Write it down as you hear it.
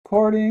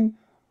Recording.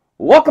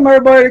 Welcome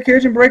everybody to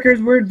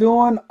Cajunbreakers. We're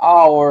doing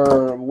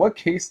our, what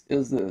case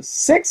is this?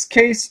 6th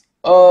case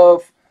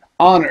of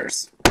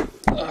honors.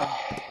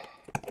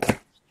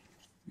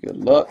 Good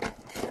luck.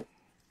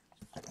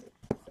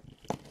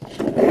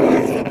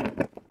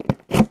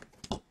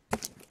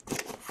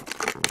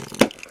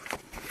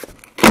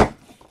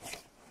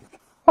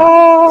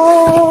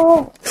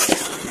 Oh,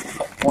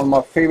 one of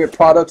my favorite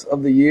products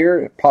of the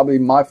year, probably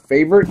my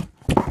favorite.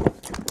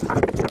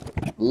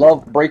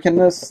 Love breaking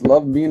this,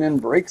 love being in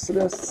breaks of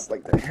this. It's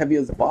like the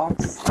heaviest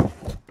box.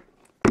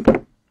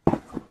 Kind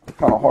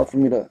of hard for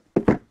me to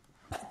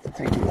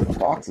take these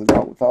boxes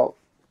out without.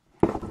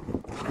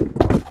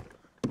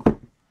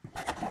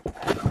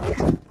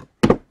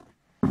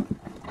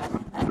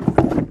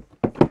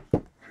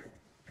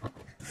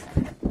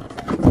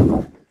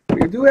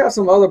 We do have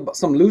some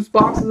loose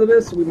boxes of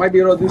this. We might be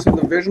able to do some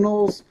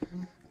divisionals.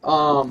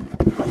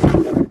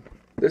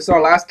 This is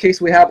our last case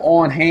we have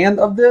on hand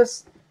of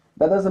this.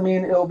 That doesn't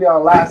mean it'll be our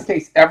last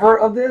case ever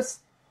of this.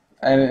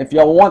 And if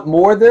y'all want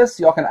more of this,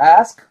 y'all can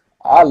ask.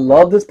 I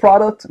love this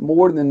product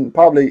more than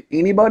probably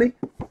anybody.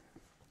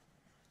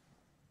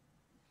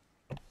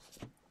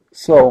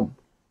 So,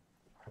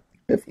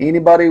 if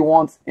anybody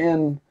wants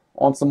in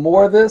on some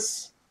more of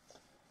this,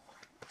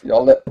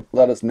 y'all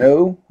let us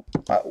know.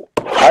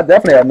 I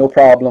definitely have no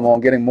problem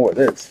on getting more of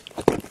this.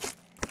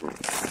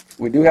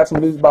 We do have some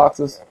loose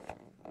boxes.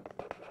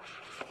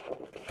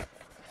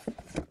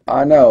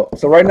 I know.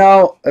 So right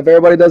now, if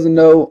everybody doesn't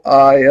know,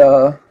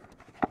 I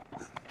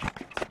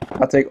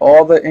take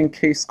all the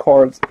encased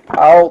cards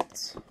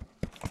out,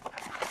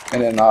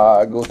 and then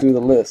I go through the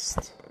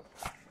list.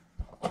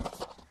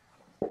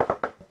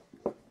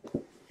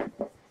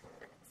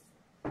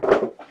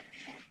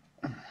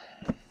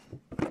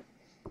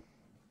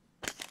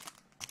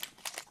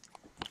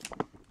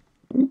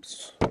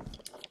 Oops.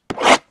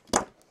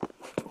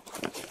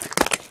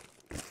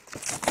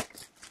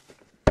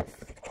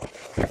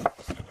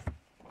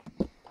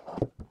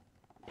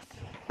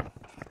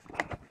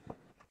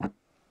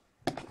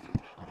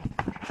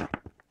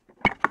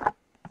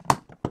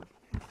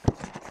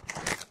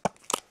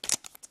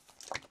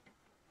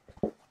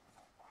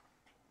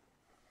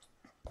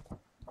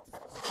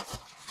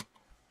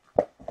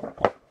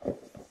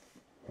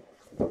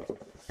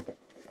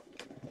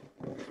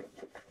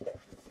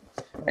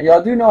 And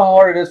y'all do know how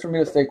hard it is for me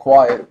to stay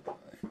quiet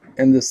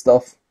in this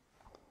stuff.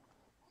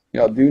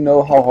 Y'all do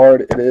know how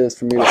hard it is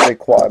for me to stay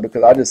quiet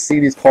because I just see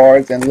these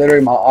cards and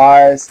literally my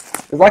eyes,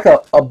 it's like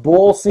a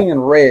bull seeing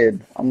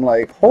red. I'm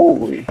like,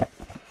 holy.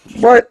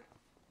 But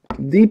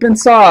deep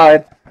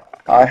inside,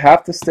 I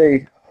have to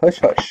stay hush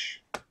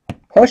hush.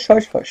 Hush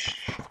hush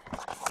hush.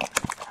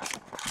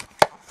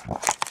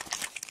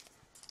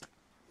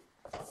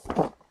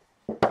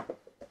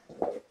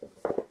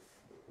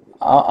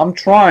 I'm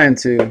trying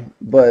to,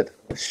 but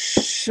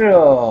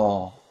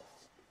sure.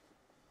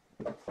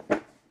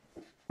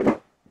 I've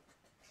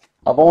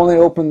only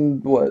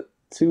opened, what,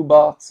 2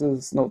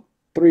 boxes? No,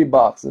 3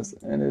 boxes,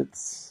 and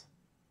it's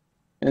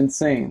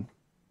insane.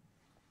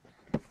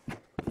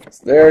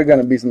 So there are going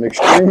to be some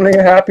extremely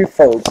happy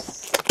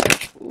folks.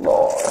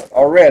 Lord,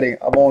 already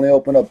I've only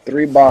opened up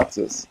 3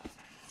 boxes.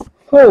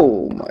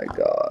 Oh my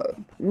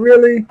God.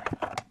 Really?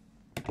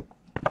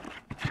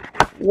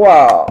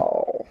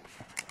 Wow.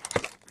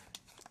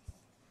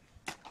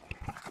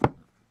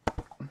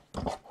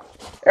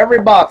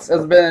 Every box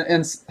has been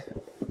in.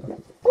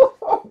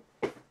 Oh,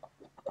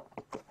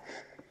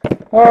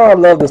 I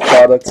love this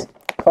product.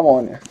 Come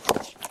on.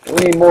 We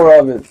need more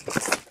of it.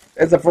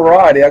 It's a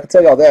variety. I can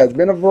tell y'all that. It's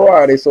been a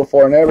variety so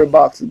far, and every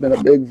box has been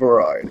a big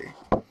variety.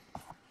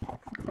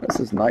 This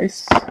is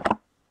nice.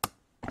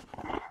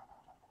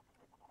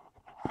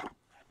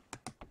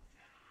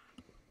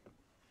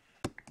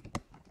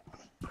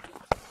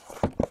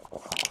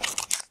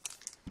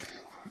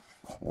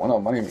 One of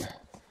them, I don't even.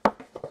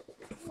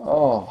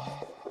 Oh.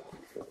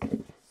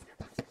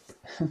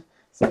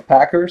 Some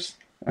Packers.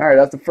 Alright,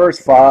 that's the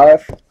first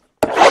 5.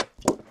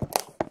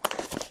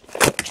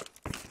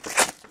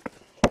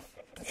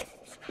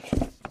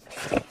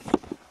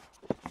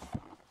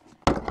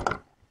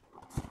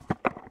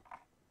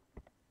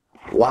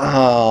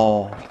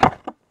 Wow.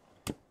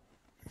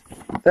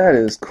 That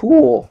is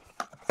cool.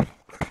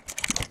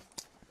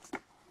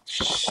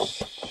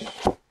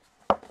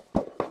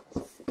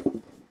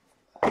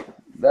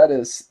 That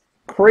is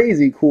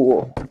crazy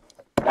cool.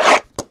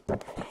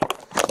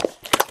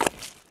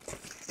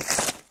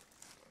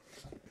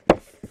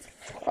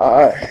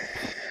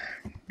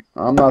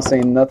 I'm not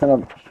saying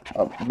nothing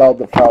about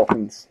the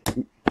Falcons.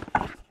 I'm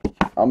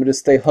going to just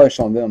stay hush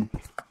on them.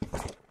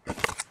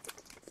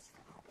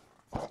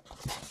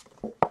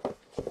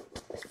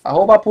 I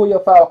hope I pull your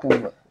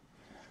Falcon.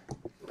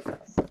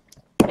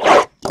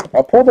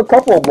 I pulled a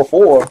couple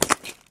before.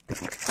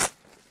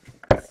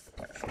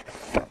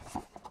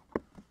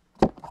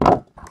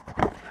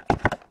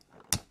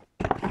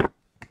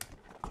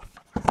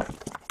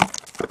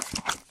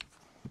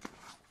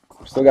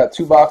 Still got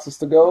 2 boxes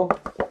to go.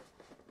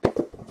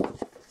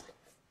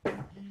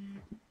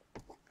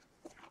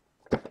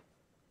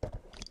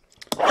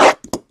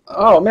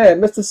 Oh man,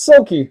 Mr.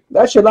 Silky,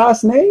 that's your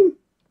last name?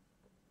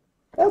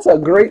 That's a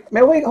great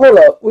man. Wait, hold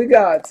up. We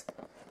got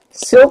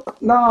Silk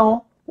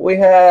now. We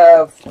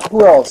have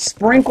who else?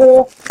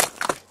 Sprinkle,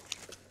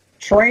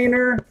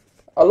 Trainer.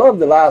 I love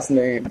the last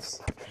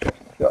names.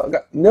 I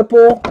got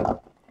Nipple.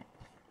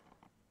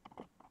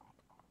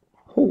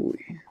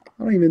 Holy,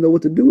 I don't even know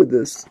what to do with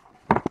this.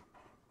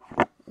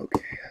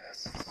 Okay,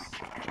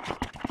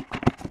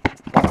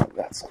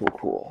 that's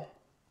cool.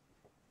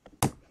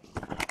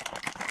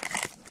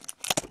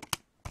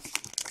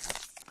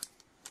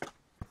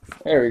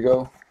 There we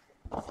go.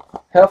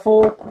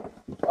 Heffel.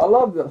 I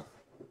love the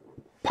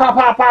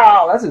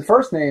Pow. That's his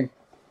first name.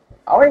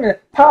 I don't even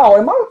Pow.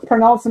 Am I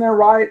pronouncing it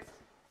right?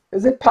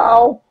 Is it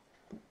Pow?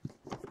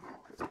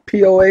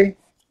 P-O-A?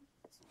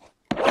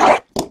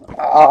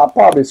 I'm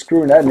probably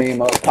screwing that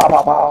name up.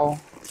 Pow.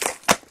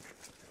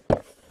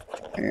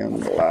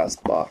 And the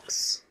last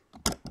box.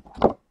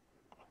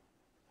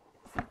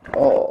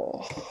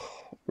 Oh,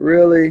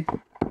 really?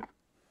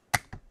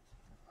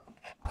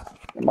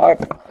 Am I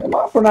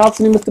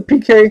pronouncing him Mr.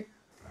 PK?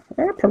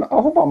 I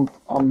hope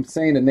I'm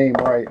saying the name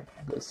right.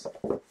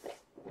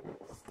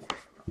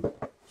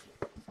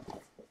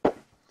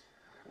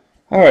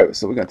 All right,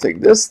 so we're gonna take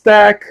this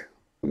stack.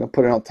 We're gonna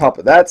put it on top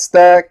of that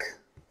stack.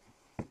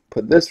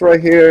 Put this right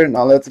here.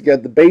 Now let's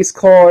get the base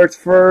cards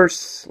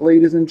first,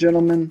 ladies and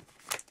gentlemen.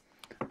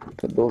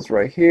 Put those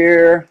right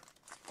here.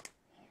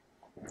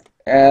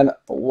 And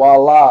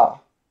voila.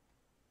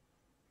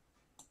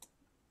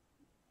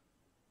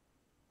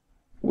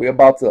 We're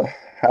about to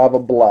have a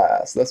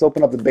blast. Let's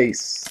open up the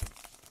base.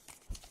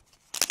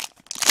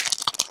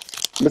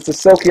 Mr.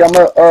 Silky, I'm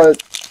gonna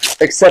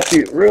accept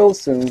you real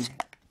soon.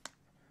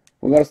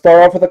 We're gonna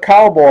start off with a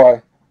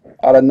cowboy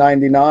out of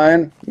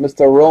 99.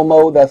 Mr.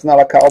 Romo, that's not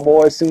a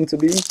cowboy, soon to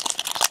be.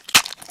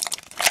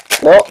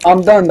 Well,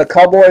 I'm done. The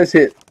Cowboys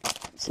hit.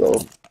 So,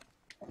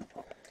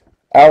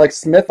 Alex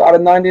Smith out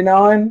of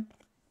 99.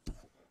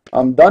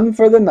 I'm done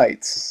for the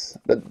Knights.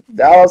 The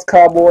Dallas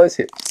Cowboys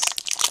hits.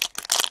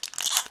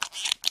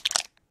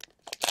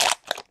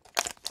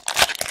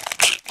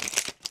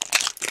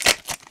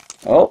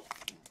 Oh,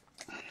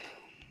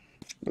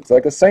 looks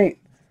like a Saint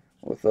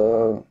with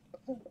a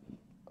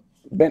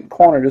bent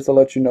corner, just to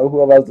let you know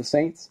who has the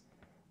Saints.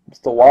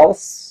 Mr.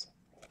 Wallace.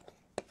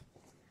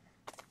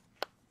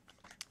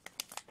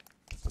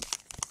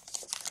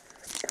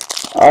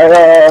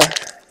 I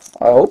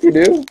hope you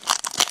do.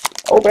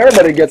 I hope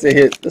everybody gets a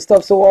hit. This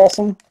stuff's so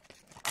awesome.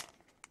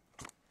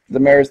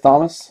 Demaryius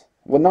Thomas.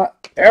 Well,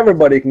 not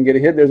everybody can get a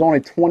hit. There's only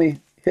 20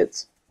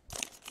 hits.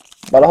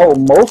 But I hope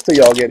most of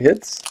y'all get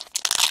hits.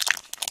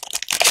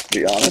 To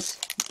be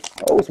honest.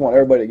 I always want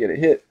everybody to get a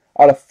hit.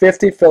 Out of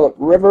 50, Phillip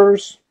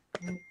Rivers.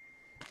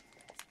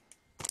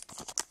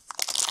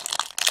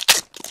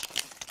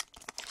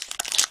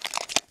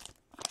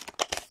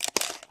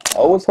 I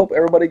always hope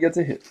everybody gets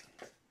a hit.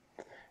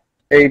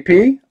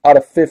 AP out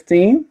of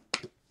 15.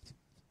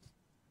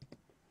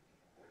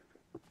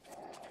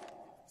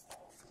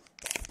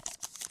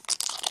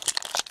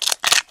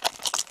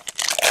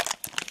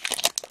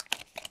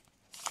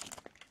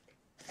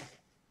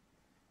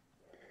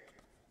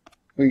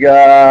 We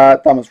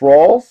got Thomas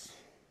Rawls.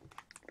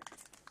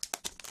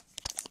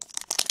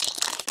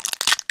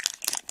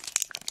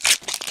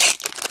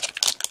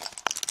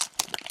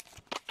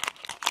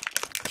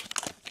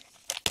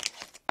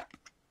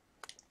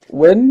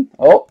 Win.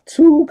 Oh,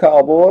 2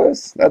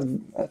 Cowboys. That's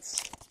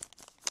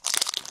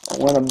a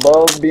win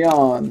above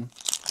beyond.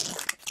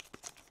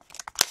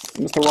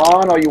 Mr.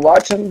 Ron, are you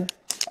watching?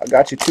 I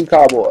got you 2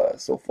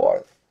 Cowboys so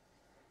far.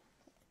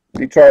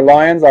 Detroit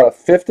Lions out of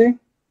 50.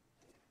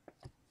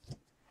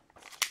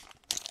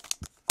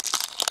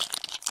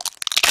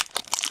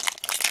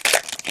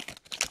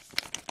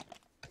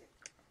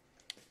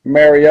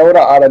 Mariota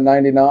out of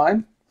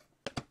 99.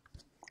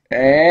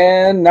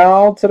 And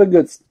now to the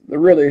good,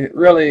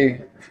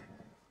 really,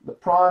 the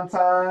prime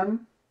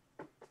time.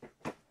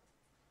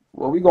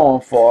 What are we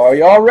going for? Are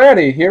y'all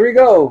ready? Here we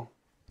go.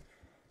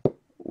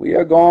 We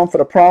are going for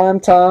the prime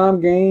time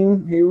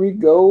game. Here we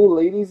go,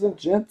 ladies and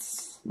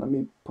gents. Let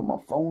me put my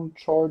phone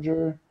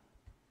charger.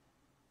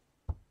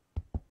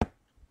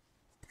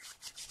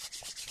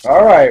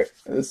 All right,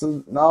 this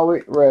is now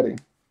we ready.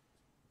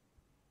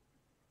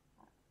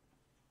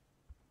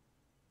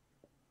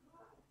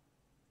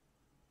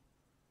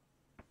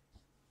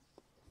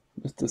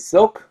 Mr.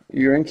 Silk,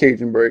 you're in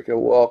Cajunbreaker.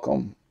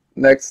 Welcome.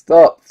 Next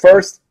up,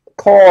 first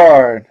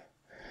card.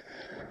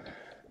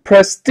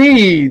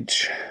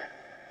 Prestige.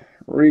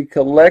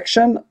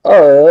 Recollection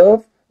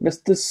of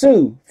Mr.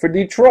 Sue for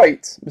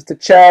Detroit. Mr.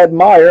 Chad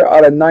Meyer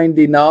out of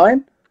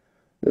 99.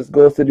 Let's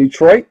go to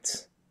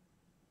Detroit.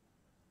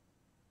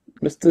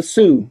 Mr.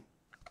 Sue.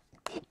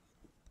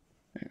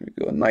 There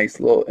we go. Nice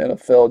little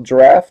NFL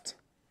draft.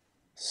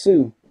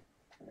 Sue.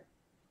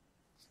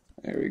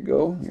 There we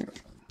go. Here.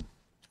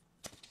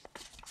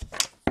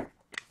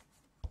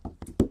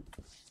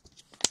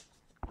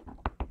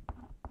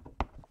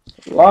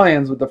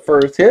 Lions with the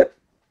first hit.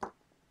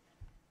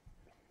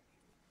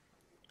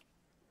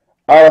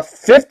 Out of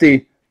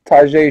 50,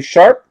 Tajay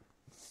Sharp.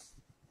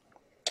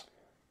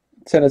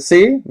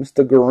 Tennessee,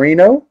 Mr.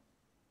 Guarino.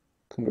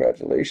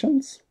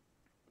 Congratulations.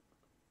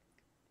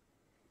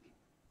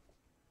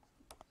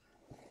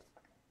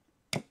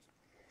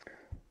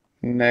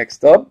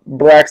 Next up,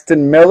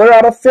 Braxton Miller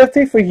out of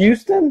 50 for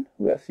Houston.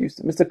 Yes,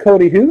 Houston. Mr.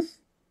 Cody Huth.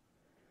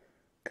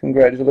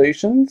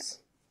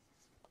 Congratulations.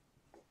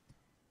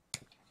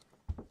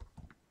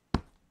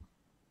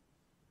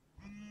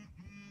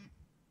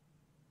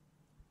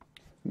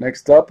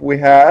 Next up, we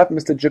have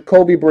Mr.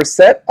 Jacoby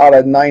Brissett out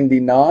of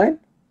 99.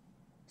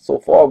 So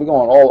far, we're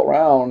going all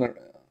around.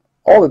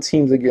 All the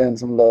teams are getting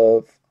some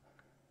love.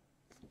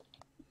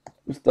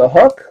 Mr.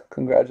 Huck,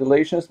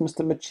 congratulations,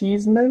 Mr.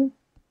 Machismo.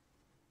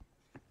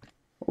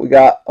 We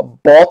got a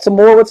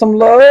Baltimore with some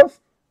love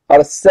out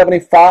of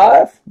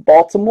 75.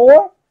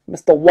 Baltimore,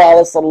 Mr.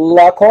 Wallace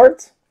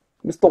Lockhart,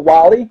 Mr.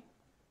 Wally.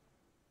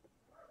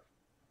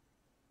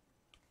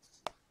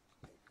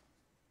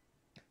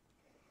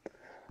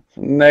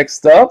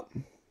 Next up,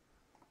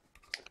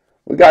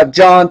 we got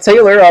John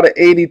Taylor out of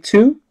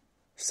 82.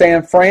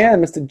 San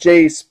Fran, Mr.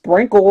 J.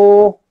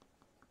 Sprinkle,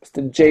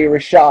 Mr. J.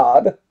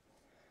 Rashad.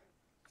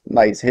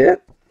 Nice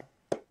hit.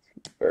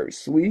 Very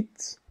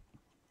sweet.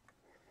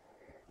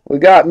 We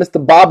got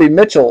Mr. Bobby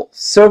Mitchell,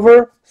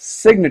 silver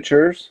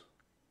signatures.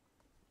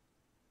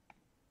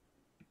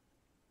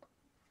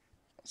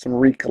 Some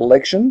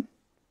recollection.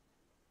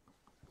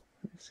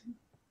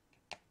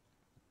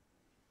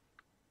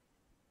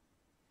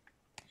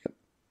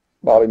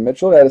 Bobby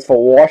Mitchell, that is for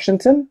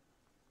Washington.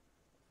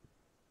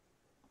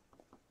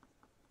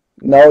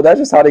 No, that's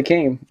just how they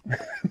came.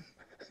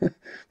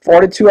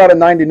 42 out of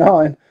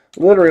 99.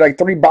 Literally like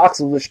 3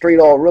 boxes with straight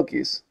all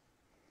rookies.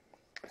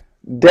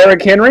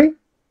 Derrick Henry,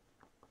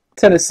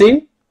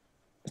 Tennessee.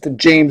 Mr.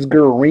 James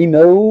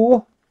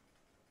Guarino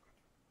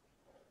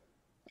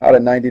out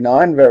of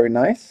 99. Very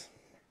nice.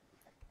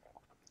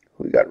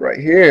 Who we got right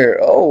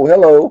here? Oh,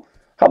 hello.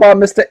 How about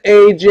Mr.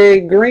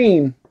 A.J.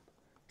 Green,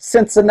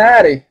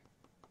 Cincinnati.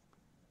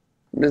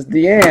 Miss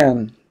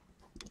Deanne.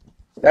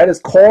 That is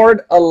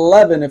card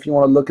 11 if you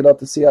want to look it up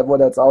to see what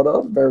that's out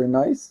of. Very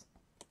nice.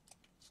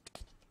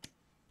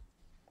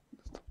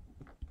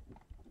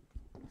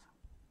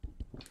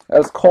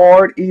 That's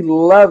card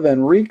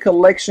 11.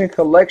 Recollection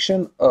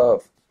collection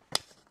of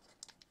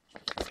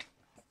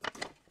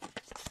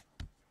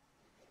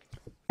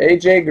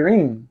A.J.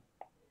 Green.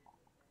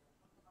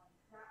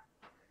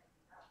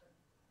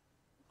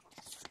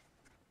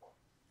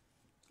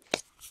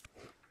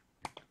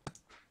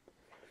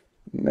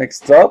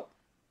 Next up,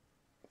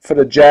 for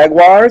the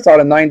Jaguars, out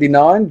of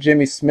 99,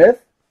 Jimmy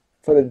Smith.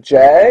 For the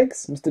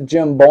Jags, Mr.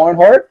 Jim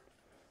Barnhart.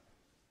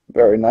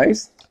 Very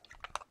nice.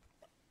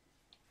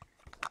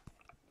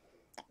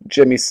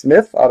 Jimmy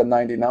Smith, out of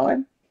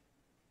 99.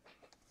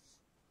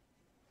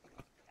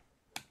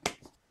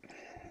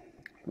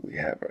 Who we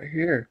have right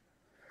here?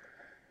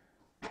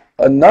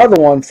 Another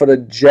one for the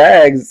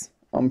Jags,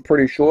 I'm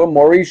pretty sure.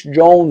 Maurice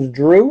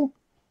Jones-Drew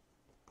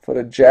for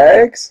the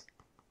Jags.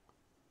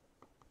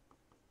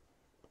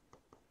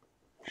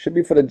 Should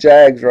be for the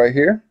Jags right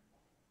here.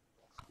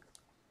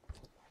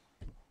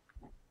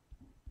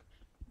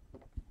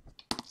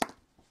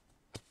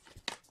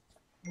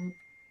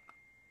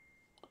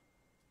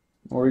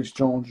 Maurice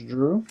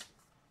Jones-Drew.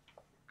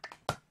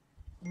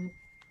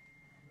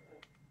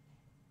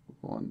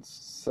 1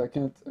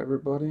 second,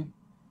 everybody.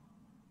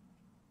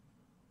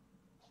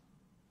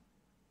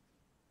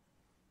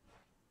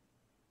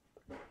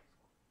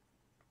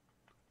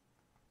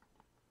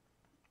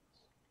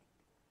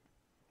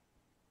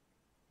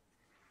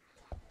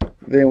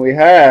 Then we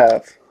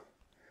have,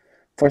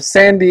 for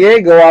San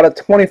Diego, out of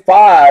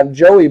 25,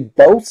 Joey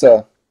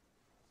Bosa.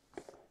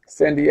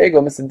 San Diego,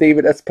 Mr.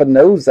 David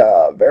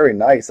Espinoza. Very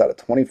nice, out of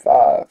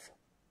 25.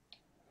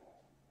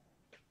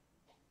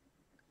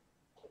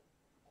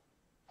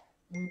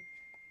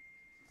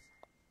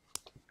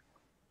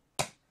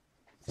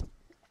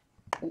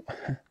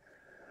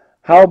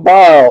 How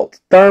about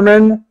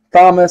Thurman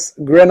Thomas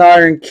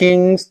Gridiron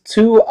Kings,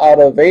 2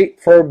 out of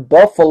 8 for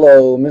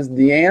Buffalo, Miss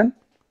Deanne.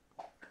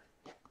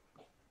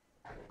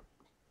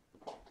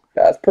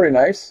 That's pretty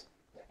nice.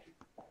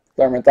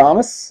 Thurman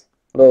Thomas,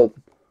 a little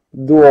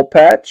dual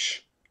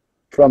patch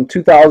from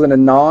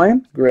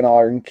 2009,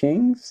 Gridiron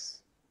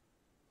Kings.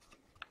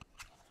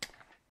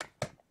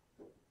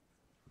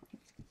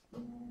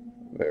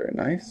 Very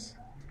nice.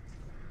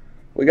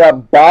 We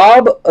got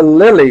Bob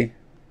Lilly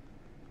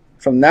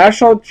from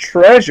National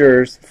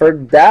Treasures for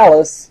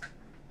Dallas.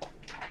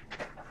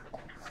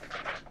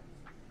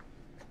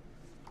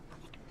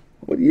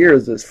 What year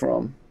is this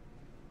from?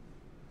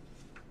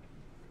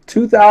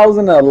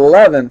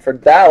 2011 for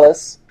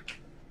Dallas.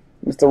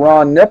 Mr.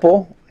 Ron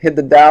Nipple hit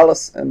the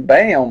Dallas and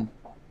bam.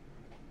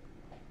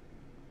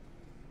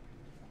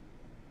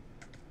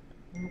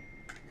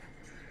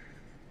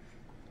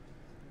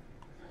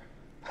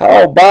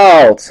 How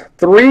about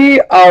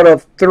 3 out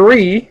of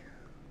 3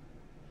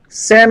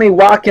 Sammy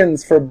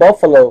Watkins for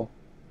Buffalo?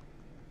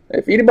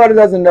 If anybody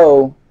doesn't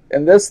know,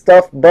 in this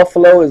stuff,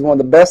 Buffalo is one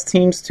of the best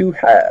teams to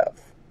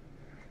have.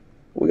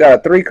 We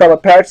got a 3-color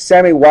patch,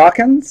 Sammy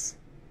Watkins.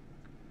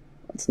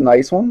 That's a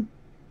nice one.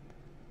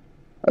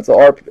 That's a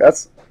RP.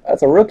 That's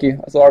a rookie.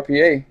 That's a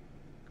RPA.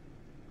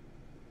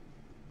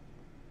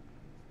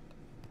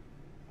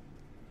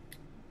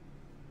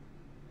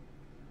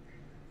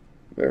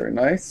 Very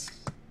nice.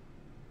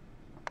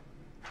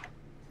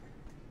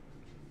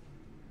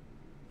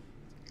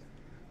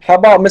 How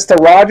about Mr.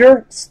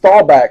 Roger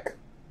Staubach,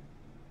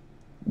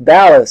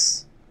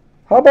 Dallas?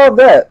 How about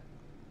that?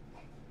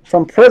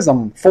 From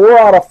Prism, 4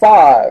 out of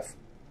 5.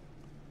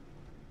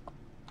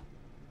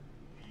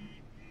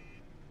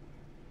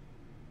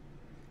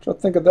 What y'all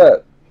think of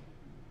that?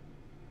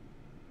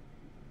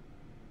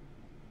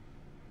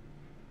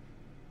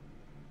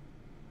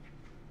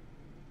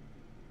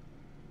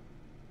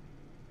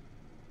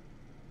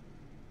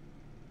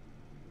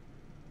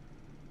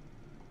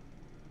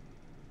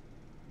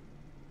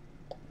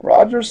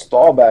 Roger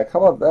Staubach.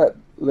 How about that,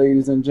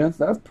 ladies and gents?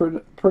 That's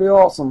pretty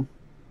awesome.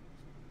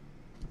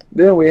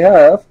 Then we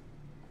have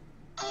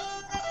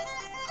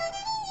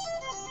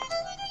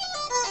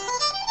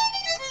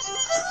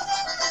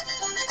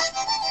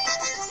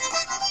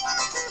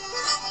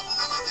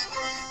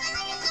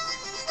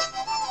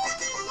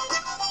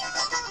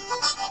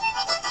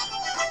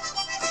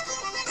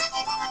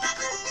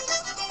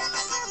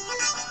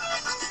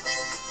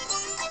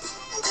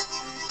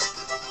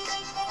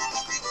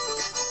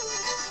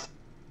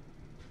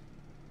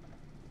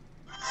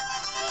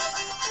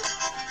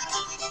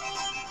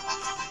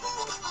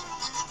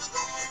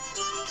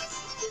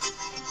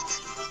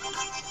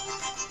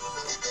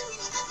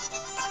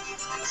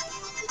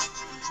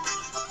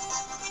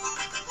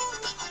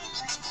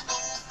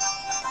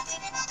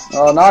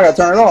oh, now I gotta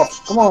turn it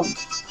off. Come on.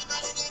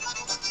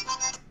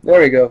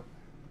 There we go.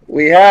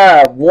 We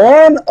have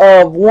 1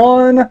 of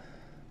 1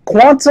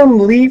 Quantum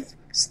Leaf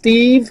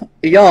Steve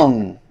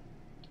Young.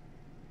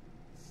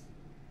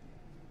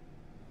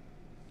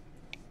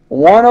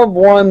 1 of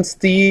 1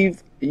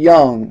 Steve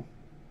Young.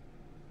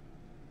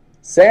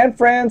 San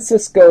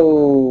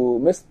Francisco,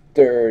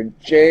 Mr.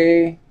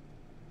 J.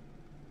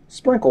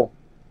 Sprinkle.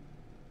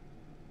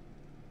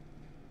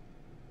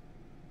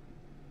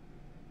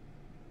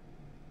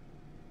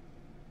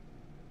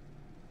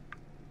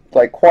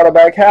 Like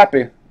quarterback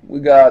happy. We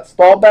got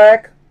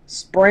Staubach,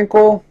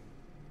 Sprinkle.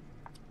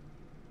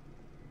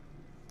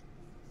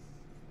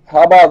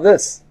 How about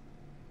this?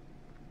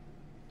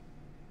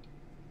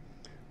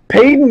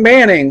 Peyton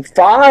Manning,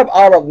 5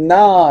 out of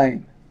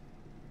 9.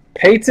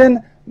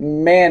 Peyton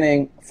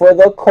Manning for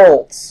the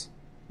Colts.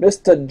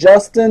 Mr.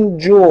 Justin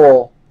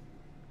Jewell.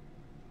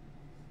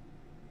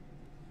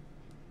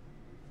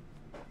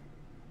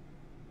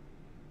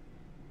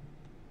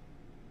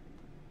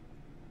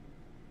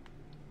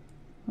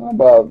 How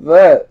about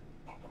that?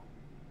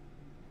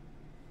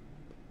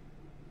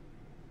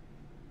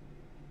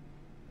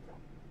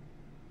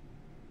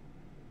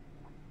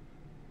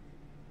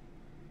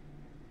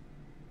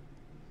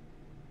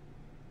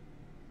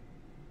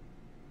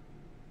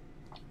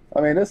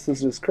 I mean, this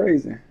is just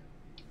crazy.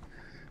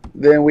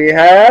 Then we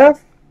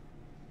have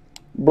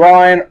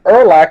Brian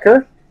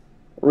Urlacher,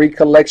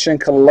 Recollection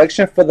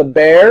Collection for the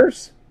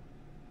Bears.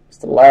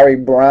 Mr. Larry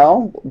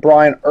Brown,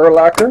 Brian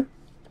Urlacher.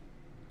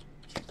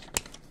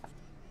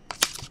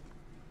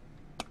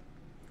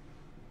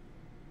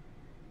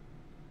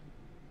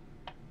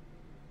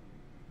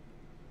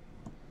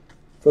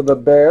 For the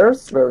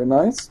Bears, very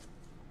nice.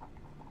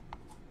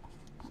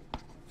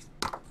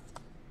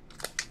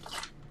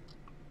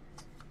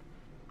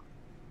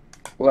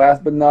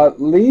 Last but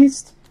not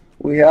least,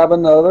 we have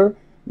another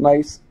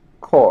nice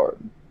card.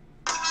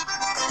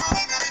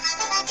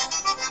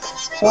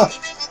 Huh.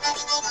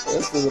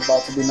 This is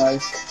about to be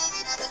nice.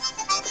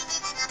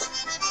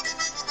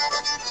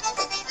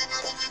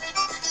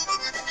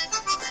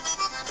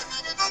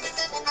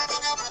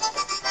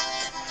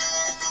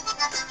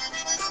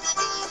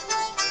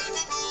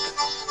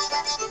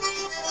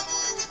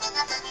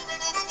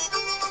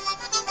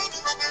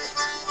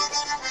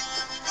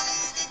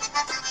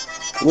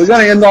 We're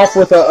going to end off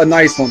with a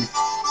nice one.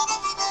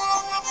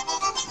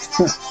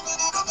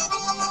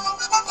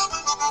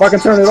 If I can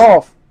turn it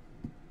off.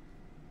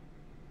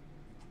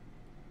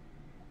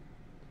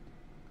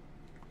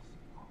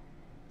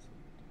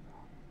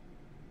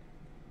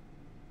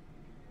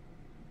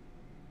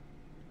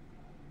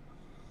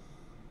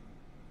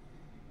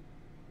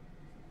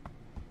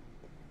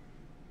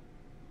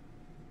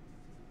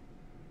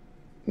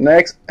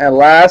 Next and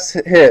last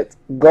hit.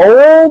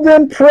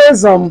 Golden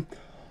Prism.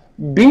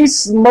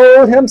 Beast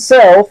Mode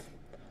himself,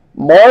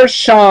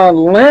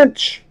 Marshawn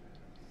Lynch,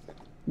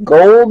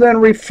 Golden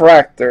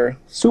Refractor,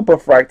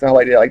 Superfractor, how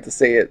I like to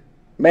say it.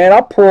 Man,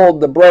 I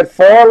pulled the Brett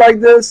Favre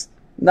like this.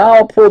 Now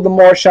I'll pull the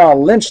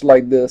Marshawn Lynch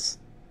like this.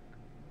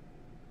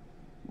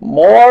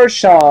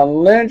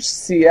 Marshawn Lynch,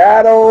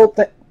 Seattle.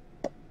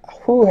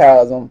 Who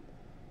has him?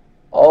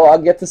 Oh, I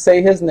get to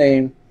say his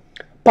name.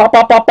 King,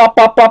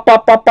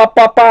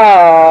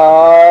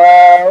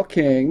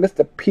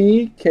 Mr.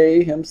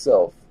 PK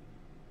himself.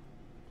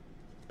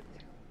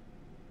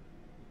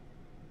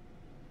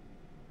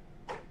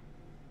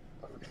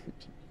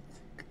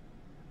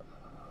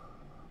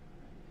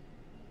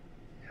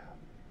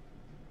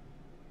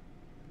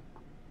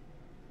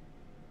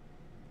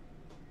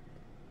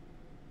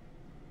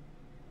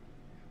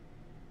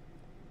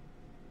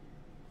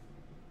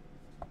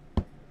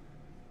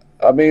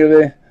 I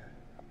mean,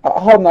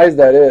 how nice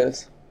that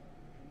is.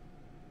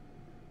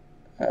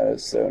 That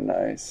is so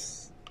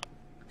nice.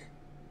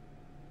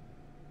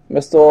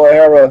 Mr.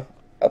 O'Hara,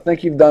 I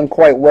think you've done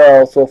quite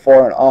well so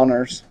far in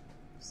honors.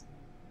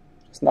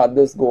 It's not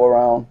this go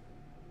around.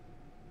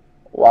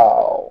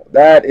 Wow,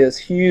 that is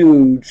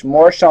huge.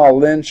 Marshawn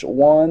Lynch,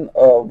 1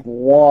 of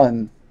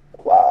 1.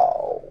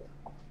 Wow.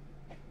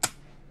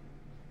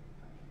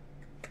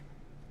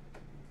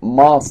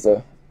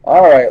 Monster.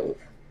 All right.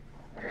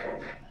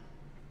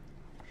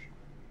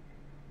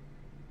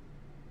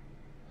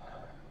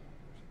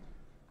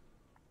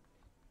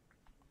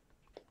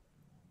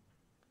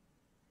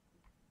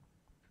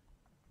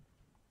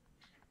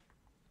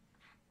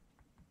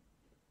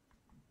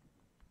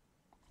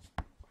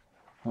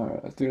 All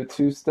right, let's do the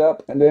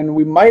two-step, and then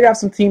we might have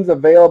some teams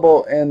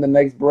available in the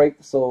next break,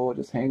 so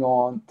just hang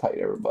on tight,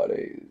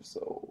 everybody.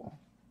 So,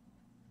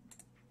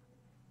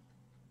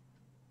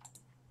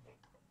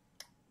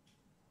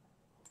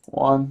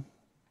 one,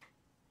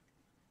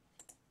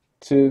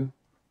 2,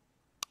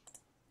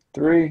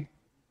 3,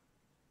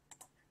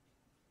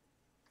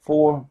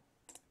 4,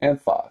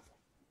 and 5.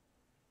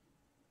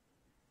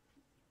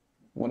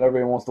 Whenever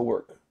he wants to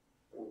work.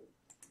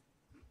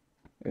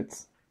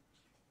 It's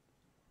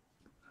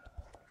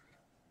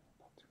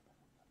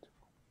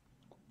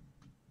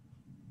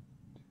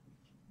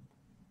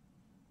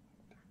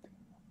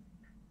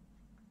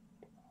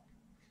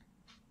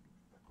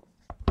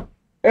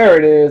there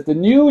it is, the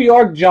New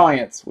York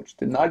Giants, which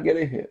did not get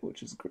a hit,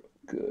 which is good.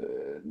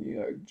 New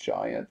York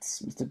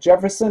Giants, Mr.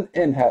 Jefferson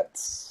in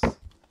hats.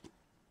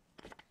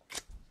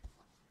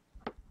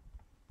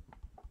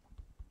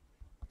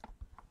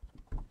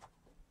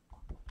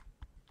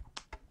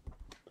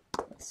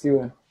 Let's see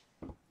what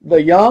the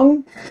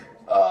young.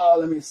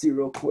 Let me see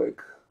real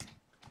quick.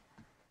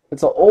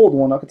 It's an old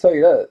one, I can tell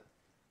you that.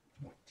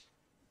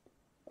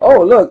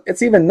 Oh, look,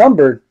 it's even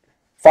numbered.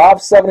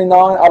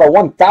 579 out of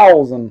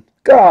 1,000.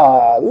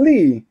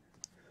 Golly.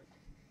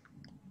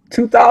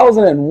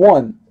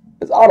 2001.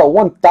 It's out of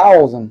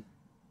 1,000.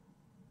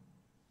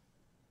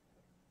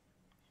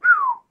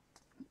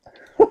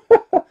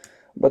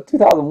 But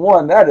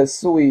 2001, that is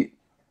sweet.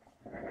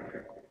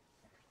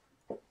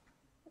 All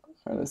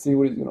right, let's see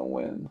what he's going to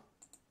win.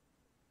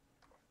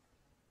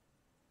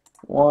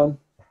 1,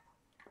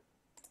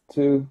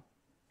 2,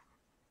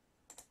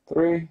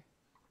 3,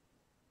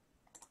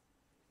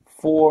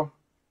 4,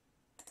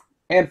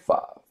 and 5.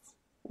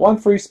 1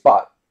 free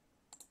spot.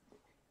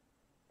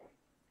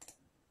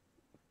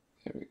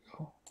 There we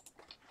go.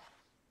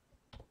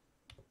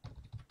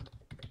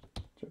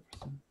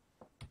 Jefferson.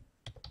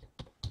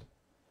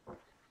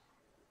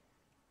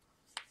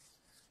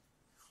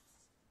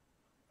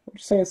 I'm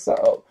just saying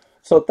so.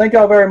 So thank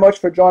y'all very much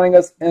for joining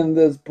us in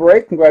this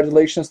break.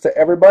 Congratulations to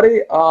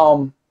everybody. That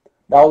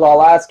was our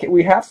last.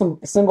 We have some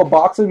single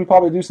boxes. We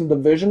probably do some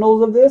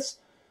divisionals of this.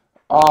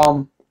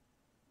 I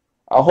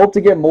hope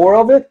to get more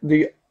of it.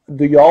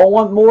 Do y'all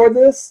want more of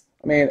this?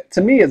 I mean,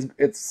 to me,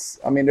 it's.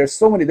 I mean, there's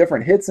so many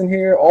different hits in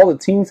here. All the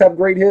teams have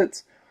great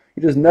hits.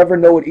 You just never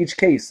know what each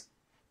case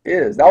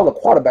is. That was a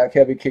quarterback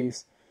heavy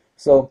case.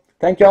 So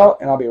thank y'all,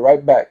 and I'll be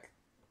right back.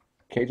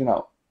 Cajun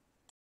out.